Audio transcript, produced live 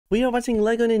We are watching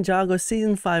LEGO Ninjago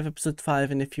Season 5 Episode 5,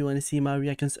 and if you want to see my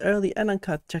reactions early and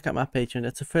uncut, check out my Patreon.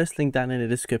 That's the first link down in the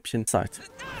description. Start.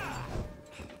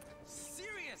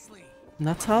 Seriously?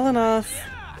 Not tall enough.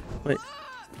 Wait.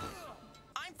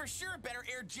 I'm for sure a better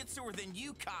air jitsuer than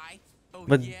you, Kai. Oh,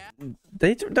 But yeah?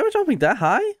 they were jumping that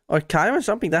high? Or Kai was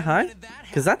jumping that high?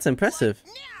 Because that's impressive.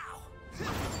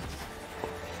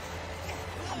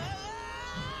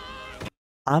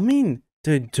 I mean,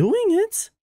 they're doing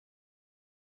it.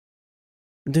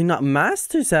 They're not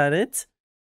masters at it.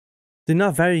 They're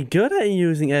not very good at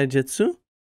using air jitsu.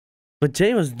 But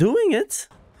Jay was doing it.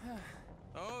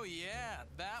 Oh yeah,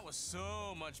 that was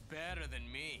so much better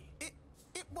than me.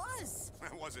 It was.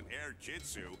 That wasn't air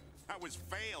jitsu. That was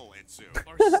fail itsu.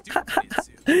 Or stupid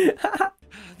jitsu.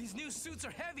 These new suits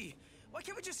are heavy. Why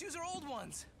can't we just use our old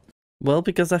ones? Well,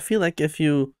 because I feel like if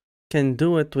you can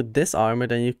do it with this armor,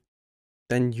 then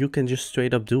you can just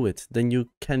straight up do it. Then you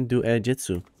can do air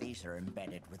jitsu. These are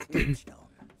embedded with Keystone.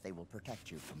 They will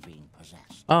protect you from being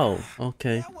possessed. Oh,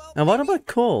 okay. Yeah, well, And what about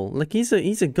Cole? Like he's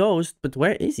a ghost, but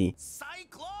where is he?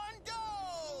 Cyclone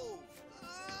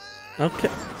Go! Okay.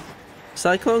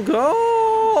 Cyclone go!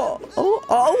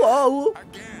 Oh!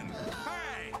 Again.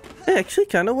 It Hey! actually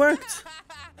kind of worked.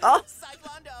 Oh!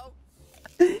 Cyclone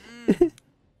Do!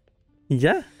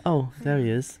 Yeah. Oh, there he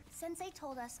is. Sensei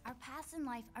told us our paths in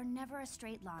life are never a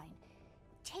straight line.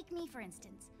 Take me, for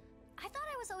instance. I thought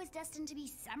I was always destined to be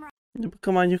samurai.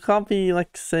 Come on, you can't be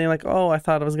like saying like, oh, I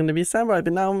thought I was gonna be a samurai,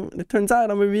 but now it turns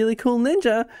out I'm a really cool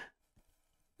ninja.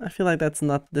 I feel like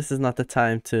this is not the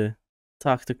time to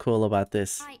talk to Cole about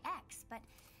this. IX, but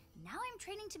now I'm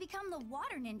training to become the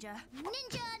water ninja.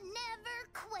 Ninja never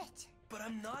quit. But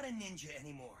I'm not a ninja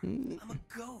anymore. I'm a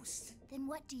ghost. Then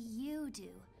what do you do?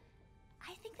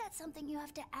 I think that's something you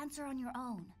have to answer on your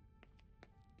own.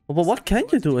 Well, but what can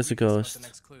you do as a The ghost?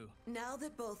 next clue. Now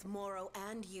that both Moro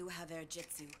and you have air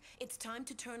jitsu, it's time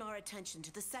to turn our attention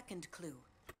to the second clue.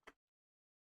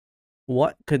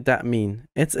 What could that mean?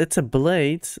 It's a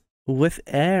blade with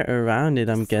air around it,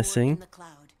 I'm Sword guessing. in the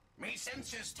cloud. My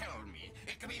senses tell me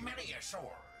it could be many a sword.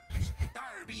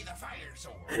 There'll be the fire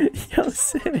sword. Yo, the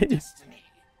sword of say. destiny.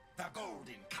 The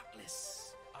golden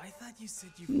cutlass. I thought you said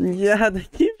you. Yeah, they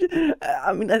keep.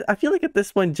 I mean, I feel like at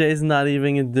this point, Jay's not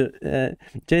even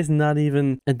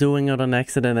doing it on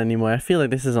accident anymore. I feel like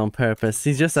this is on purpose.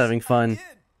 He's just having fun. And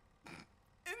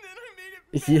then I made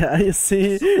it. Yeah, you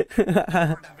see. Sword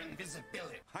of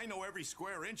invisibility. I know every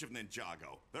square inch of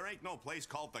Ninjago. There ain't no place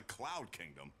called the Cloud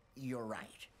Kingdom. You're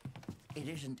right. It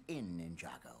isn't in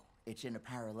Ninjago. It's in a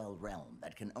parallel realm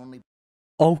that can only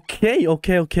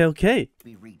Okay.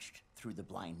 be reached through the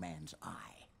blind man's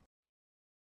eye.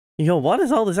 Yo, what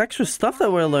is all this extra stuff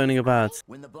that we're learning about?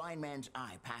 When the blind man's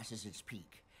eye passes its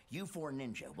peak, you four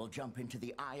ninja will jump into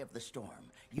the eye of the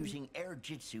storm, using air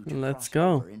jitsu to Let's cross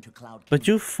go. over into Cloud Kingdom. But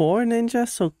you four ninjas,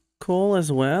 so Cole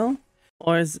as well?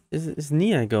 Or is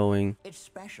Nia going? It's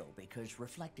special because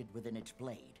reflected within its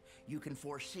blade, you can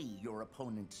foresee your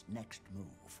opponent's next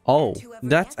move. Oh, whoever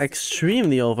that's gets it.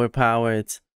 extremely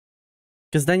overpowered.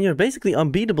 Because then you're basically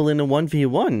unbeatable in a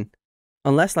 1v1.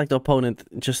 Unless like the opponent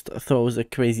just throws a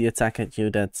crazy attack at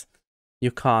you that you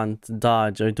can't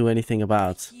dodge or do anything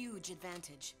about. Huge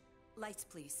advantage. Lights,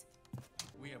 please.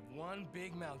 We have one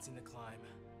big mountain to climb.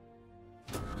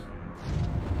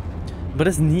 But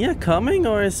is Nia coming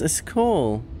or is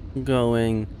Cole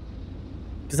going?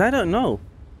 Because I don't know.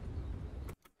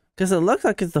 Because it looks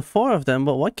like it's the four of them,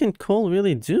 but what can Cole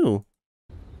really do?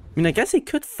 I mean, I guess he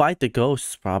could fight the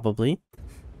ghosts, probably.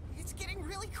 It's getting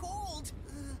really cold.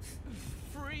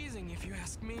 Freezing, if you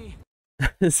ask me.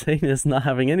 Zane is not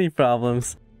having any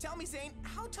problems. Tell me, Zane,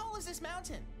 how tall is this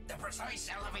mountain? The precise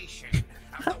elevation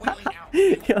of the Wailing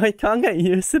Mountain. Yo, I can't get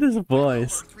used to this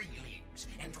voice. Over 3 leagues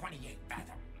and 28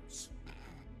 fathoms.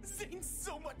 Zane's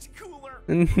so much cooler.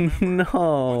 Once you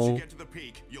No. get to the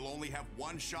peak, you'll only have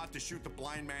one shot to shoot the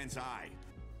blind man's eye.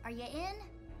 Are you in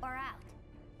or out?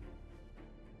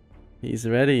 He's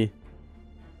ready.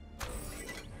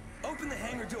 Open the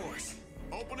hangar doors.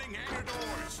 Opening hangar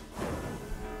doors.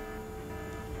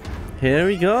 Here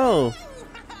we go.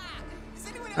 Is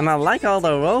anyone And I like all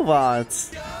the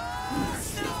robots.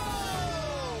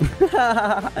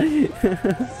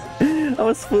 I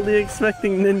was fully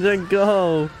expecting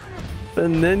Ninjago, but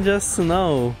Ninja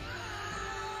Snow.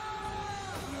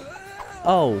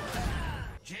 Oh,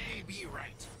 Jay be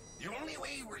right. The only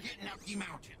way we're getting up the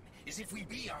mountain is if we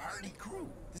be a hardy crew.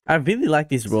 I really like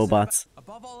these robots.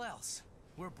 Above all else,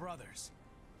 we're brothers.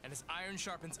 And as iron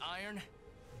sharpens iron,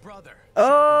 brother.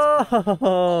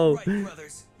 Oh, Right,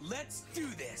 brothers, let's do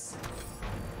this.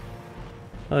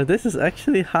 oh, this is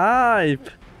actually hype.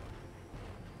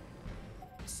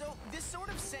 So, this sort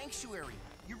of sanctuary,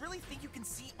 you really think you can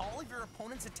see all of your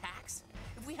opponent's attacks?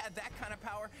 If we had that kind of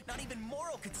power, not even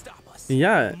Moro could stop us.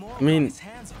 Yeah, Moro I mean, got his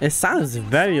hands on it sounds nothing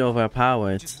very solid,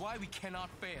 overpowered. Which is why we cannot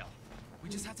fail. We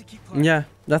just have to keep playing. Yeah,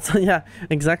 that's yeah,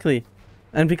 exactly.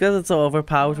 And because it's so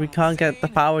overpowered, we can't get the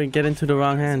power and get into the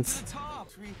wrong hands. Oh,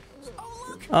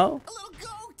 look! Oh, A little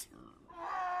goat!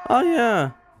 oh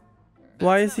yeah.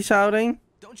 Why is he shouting?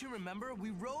 Don't you remember?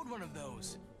 We rode one of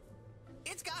those.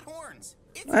 It's got horns.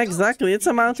 It's Exactly, it's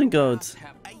a mountain goat.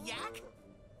 a yak?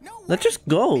 No Let's way. just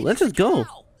go. Maybe Let's it's just go. a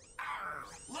cow.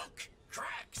 Look,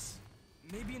 tracks.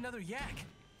 Maybe another yak.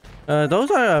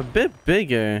 Those are a bit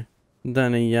bigger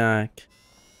than a yak.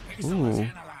 Someone's Ooh.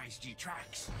 analyzed ye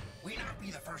tracks. We not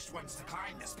be the first ones to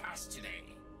climb this pass today.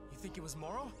 You think it was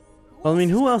Moro? Well, I mean,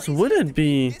 who else would it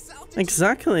be? This altitude,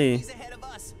 Exactly. He's ahead of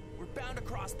us. We're bound to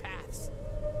cross paths.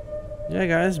 Yeah,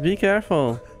 guys, be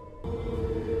careful.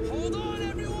 Hold on,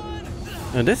 everyone!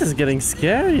 Oh, this is getting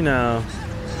scary now.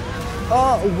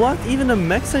 Oh, what? Even the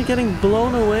mechs are getting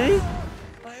blown away?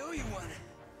 I owe you one.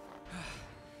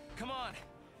 Come on.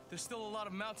 There's still a lot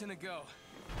of mountain to go.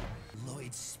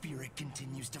 Lloyd's spirit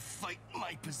continues to fight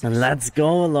my position. Let's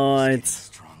go, Lloyd.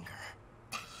 Stronger.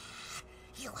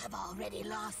 You have already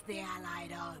lost the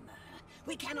allied armor.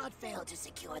 We cannot fail to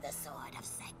secure the Sword of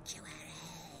Sanctuary.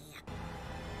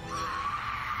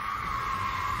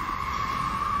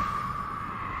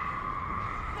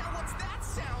 Now what's that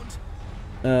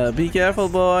sound? Be careful,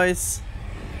 boys.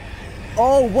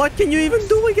 Oh, what can you even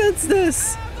do against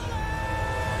this?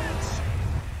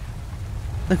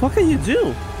 Like, what can you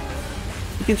do?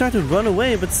 You can try to run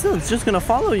away, but still, it's just gonna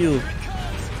follow you.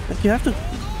 Like, you have to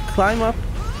climb up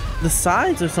the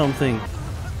sides or something.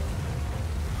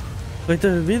 Like,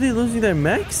 they're really losing their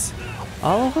mechs?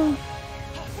 All of them?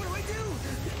 What do I do?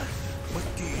 What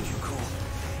do you do, Cole?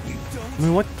 You don't. I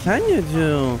mean, what can you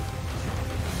do?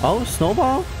 Oh,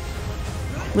 snowball?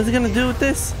 What's he gonna do with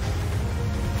this?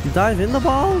 Dive in the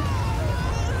ball?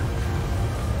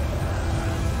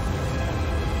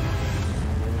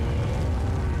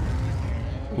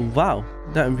 Wow,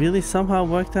 that really somehow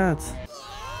worked out.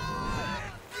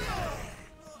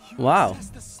 Wow, That's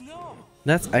the snow.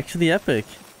 that's actually epic.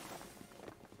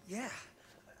 Yeah,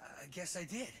 I guess I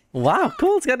did. Wow,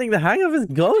 Cole's getting the hang of his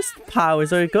ghost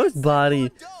powers or ghost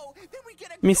body.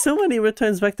 I mean, so when he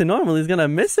returns back to normal, he's gonna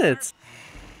miss it.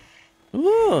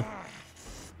 Ooh.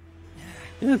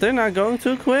 Yeah, they're not going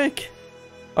too quick.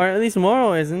 Or at least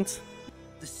Moro isn't.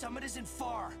 The summit isn't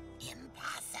far.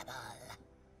 Impossible.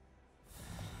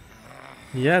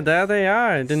 Yeah, there they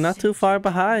are. They're not too far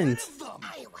behind.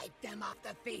 I wiped them off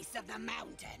the face of the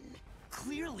mountain.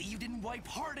 Clearly, you didn't wipe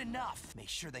hard enough. Make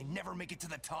sure they never make it to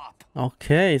the top.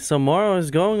 Okay, so Moro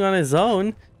is going on his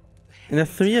own. And the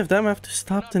three of them have to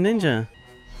stop the ninja.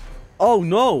 Oh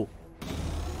no!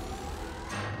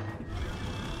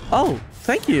 Oh,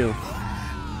 thank you.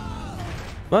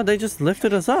 Well, they just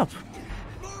lifted us up.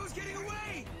 Moro's getting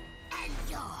away. And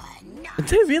you're not.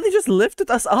 They really just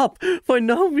lifted us up for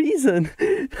no reason.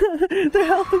 They're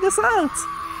helping us out.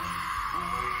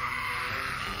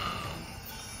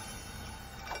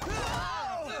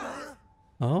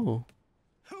 Oh.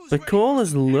 But Cole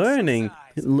is learning.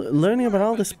 Learning about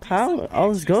all this power, all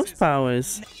his ghost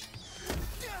powers.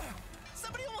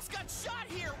 Somebody almost got shot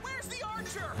here. Where's the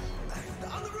archer?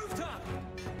 On the rooftop.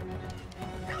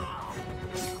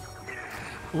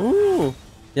 Ooh.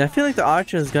 Yeah, I feel like the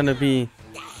archer is gonna be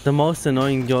the most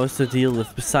annoying ghost to deal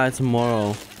with besides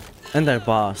Moro and their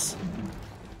boss.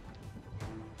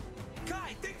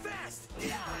 Kai, think fast.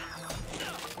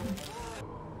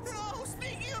 No,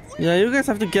 speaking of Yeah, you guys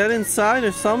have to get inside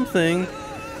or something.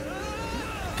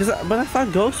 But I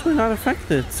thought ghosts were not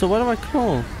affected, so what do I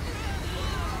call?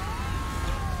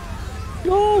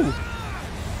 No!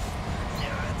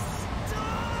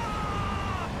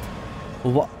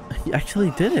 What? He actually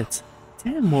did it.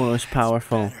 Damn, Moro's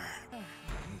powerful.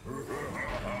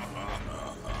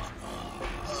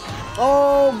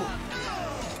 Oh!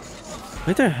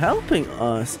 Wait, they're helping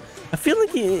us. I feel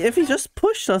like if he just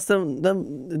pushed us, then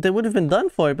they would have been done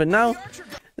for. But now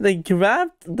they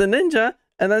grabbed the ninja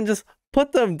and then just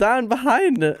put them down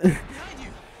behind it.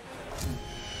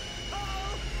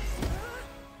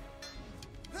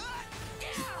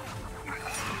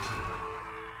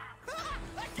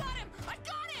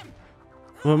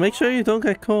 Well, make sure you don't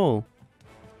get Cole.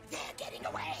 They're getting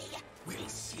away. We'll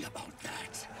see about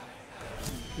that.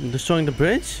 Destroying the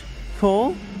bridge?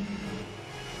 Cole?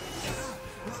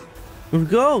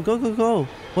 Go, go, go, go.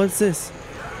 What's this?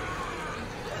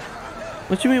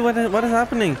 What do you mean? What is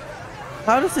happening?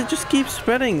 How does it just keep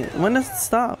spreading? When does it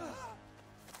stop?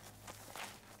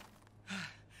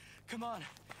 Come on.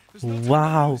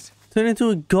 Wow. Turn into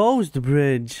a ghost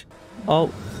bridge.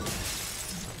 Oh.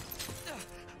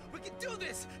 We can do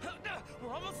this.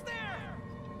 We're almost there.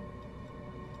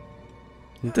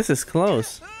 This is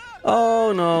close.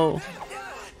 Oh no.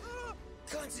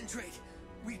 Concentrate.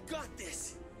 We got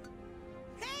this.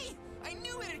 Hey, I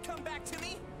knew it'd come back to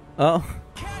me. Oh.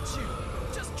 Catch you.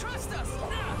 Just trust us.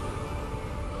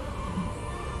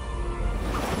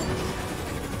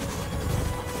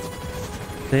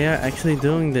 They are actually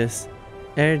doing this.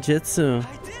 Air Jitsu.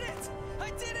 I did it. I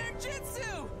did air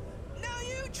jitsu. Now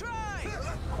you try.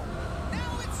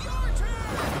 Now it's your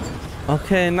turn.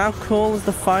 Okay, now Cole is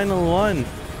the final one.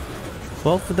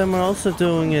 Both of them are also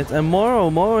doing it. And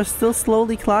Moro is still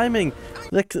slowly climbing.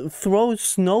 Like, throw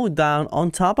snow down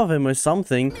on top of him or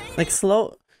something. Like,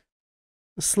 slow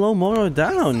Moro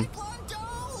down.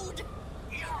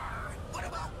 What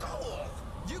about Cole?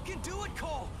 You can do it,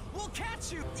 Cole. We'll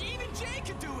catch you. Even Jay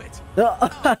can do it.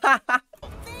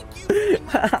 Thank you very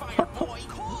much, Fire Boy.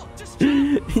 Cole, just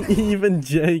jump. Even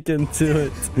Jay can do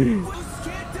it. You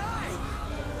can't die.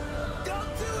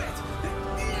 Don't do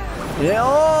it. Yeah.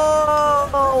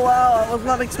 Oh, wow. I was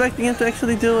not expecting him to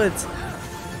actually do it.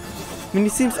 I mean, he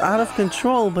seems out of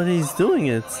control, but he's doing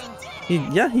it. He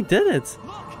did it.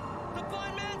 Look, the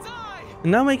blind man's eye.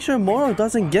 And now make sure Moro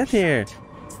doesn't get here.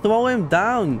 Throw him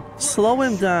down. Slow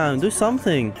him down. Do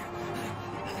something.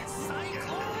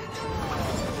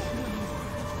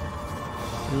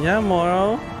 Yeah,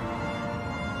 Moro.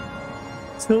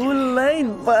 Too late,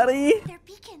 buddy. They're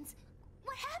beacons.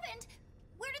 What happened?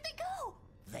 Where did they go?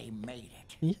 They made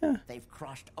it. Yeah. They've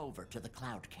crossed over to the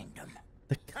Cloud Kingdom.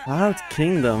 The Cloud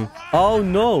Kingdom. Oh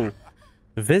no.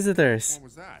 Visitors. What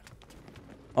was that?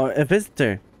 Or a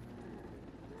visitor.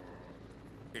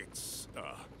 It's,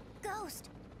 Ghost.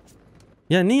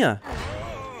 Yeah, Nia.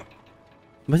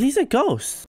 But he's a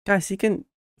ghost. Guys, he can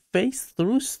phase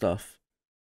through stuff.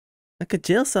 Like a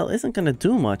jail cell isn't gonna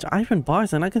do much. Iron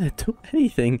bars are not gonna do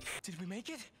anything. Did we make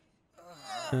it?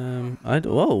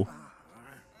 Whoa.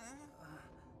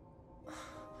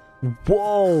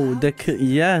 Whoa,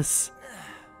 yes.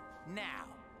 Now,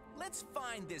 let's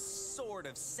find this sort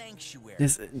of sanctuary.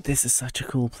 This is such a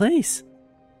cool place.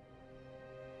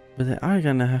 But they are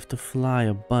gonna have to fly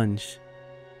a bunch.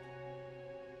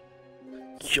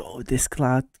 Yo, this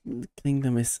Cloud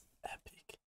Kingdom is